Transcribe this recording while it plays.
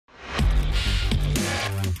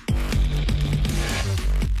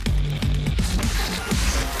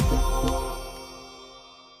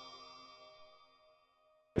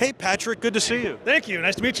Hey, Patrick, good to see you. Thank you.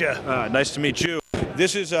 Nice to meet you. Nice to meet you.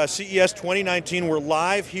 This is CES 2019. We're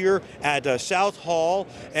live here at South Hall,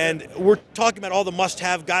 and we're talking about all the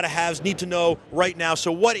must-have, gotta-haves, need-to-know right now.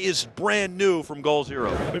 So what is brand new from Goal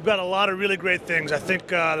Zero? We've got a lot of really great things. I think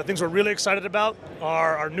the things we're really excited about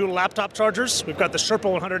are our new laptop chargers. We've got the Sherpa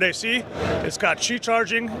 100 AC. It's got Qi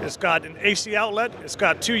charging. It's got an AC outlet. It's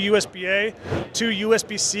got two USB-A, two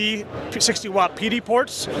USB-C 60-watt PD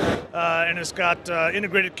ports, and it's got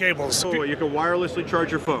integrated cables. So you can wirelessly charge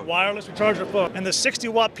your phone. Wirelessly charge your phone. And the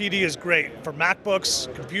 60-watt PD is great for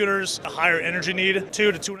MacBooks, computers, a higher energy need,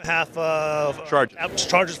 2 to 2.5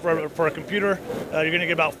 charges for a computer. You're going to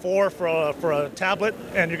get about 4 for a tablet,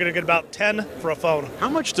 and you're going to get about 10 for a phone. How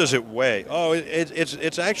much does it weigh? Oh,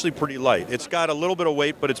 it's actually pretty light. It's got a little bit of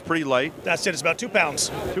weight, but it's pretty light. That's it. It's about 2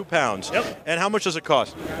 pounds. 2 pounds. Yep. And how much does it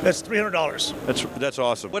cost? That's $300. That's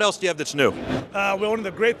awesome. What else do you have that's new? Well, one of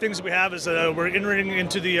the great things that we have is we're entering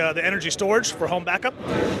into the energy storage for home backup.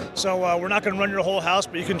 So we're not going to run your whole house,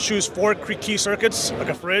 but you can choose 4 key circuits, like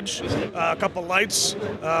a fridge, a couple lights,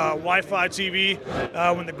 Wi-Fi TV.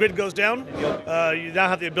 When the grid goes down, you now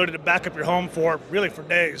have the ability to back up your home for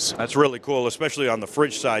days. That's really cool, especially on the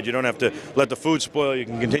fridge side. You don't have to let the food spoil. You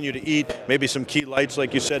can continue to eat. Maybe some key lights,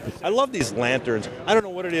 like you said. I love these lanterns. I don't know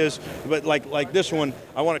what it is, but like this one,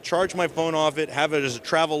 I want to charge my phone off it, have it as a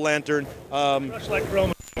travel lantern. Much like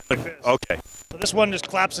Chrome, like this. Okay. So this one just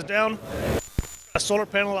claps it down. A solar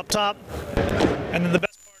panel up top, and then the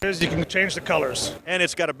best part is you can change the colors. And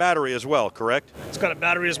it's got a battery as well, correct? It's got a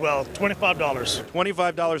battery as well. $25.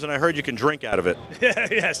 $25, and I heard you can drink out of it.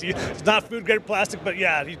 Yes, it's not food-grade plastic, but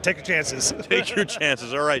yeah, you take your chances. Take your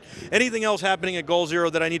chances, all right. Anything else happening at Goal Zero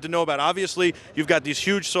that I need to know about? Obviously, you've got these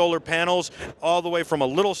huge solar panels, all the way from a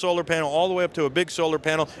little solar panel all the way up to a big solar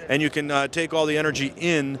panel, and you can take all the energy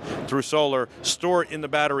in through solar, store it in the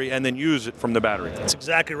battery, and then use it from the battery. That's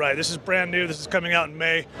exactly right. This is brand new. This is coming out in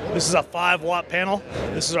May. This is a 5-watt panel.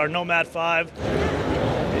 This is our Nomad 5.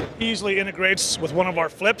 Easily integrates with one of our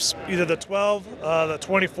flips, either the 12, the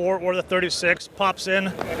 24, or the 36. Pops in,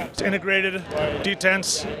 it's integrated,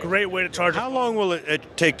 detents, great way to charge it. How long will it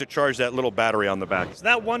take to charge that little battery on the back? So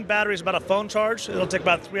that one battery is about a phone charge. It'll take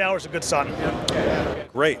about 3 hours of good sun.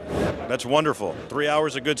 Great. That's wonderful. 3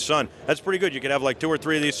 hours of good sun. That's pretty good. You could have like 2 or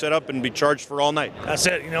 3 of these set up and be charged for all night. That's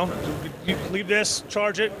it, You leave this,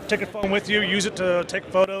 charge it, take your phone with you, use it to take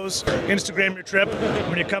photos, Instagram your trip.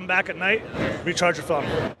 When you come back at night, recharge your phone.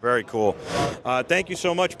 Very cool. Thank you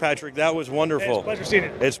so much, Patrick. That was wonderful. Hey, it's a pleasure seeing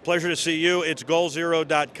you. It's a pleasure to see you. It's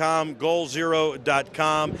goalzero.com,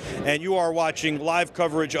 goalzero.com, and you are watching live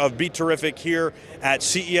coverage of BeTerrific here at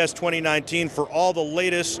CES 2019 for all the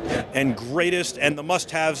latest and greatest and the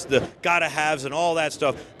must-haves, the gotta-haves, and all that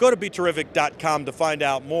stuff. Go to BeTerrific.com to find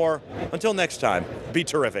out more. Until next time, be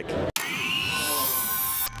terrific.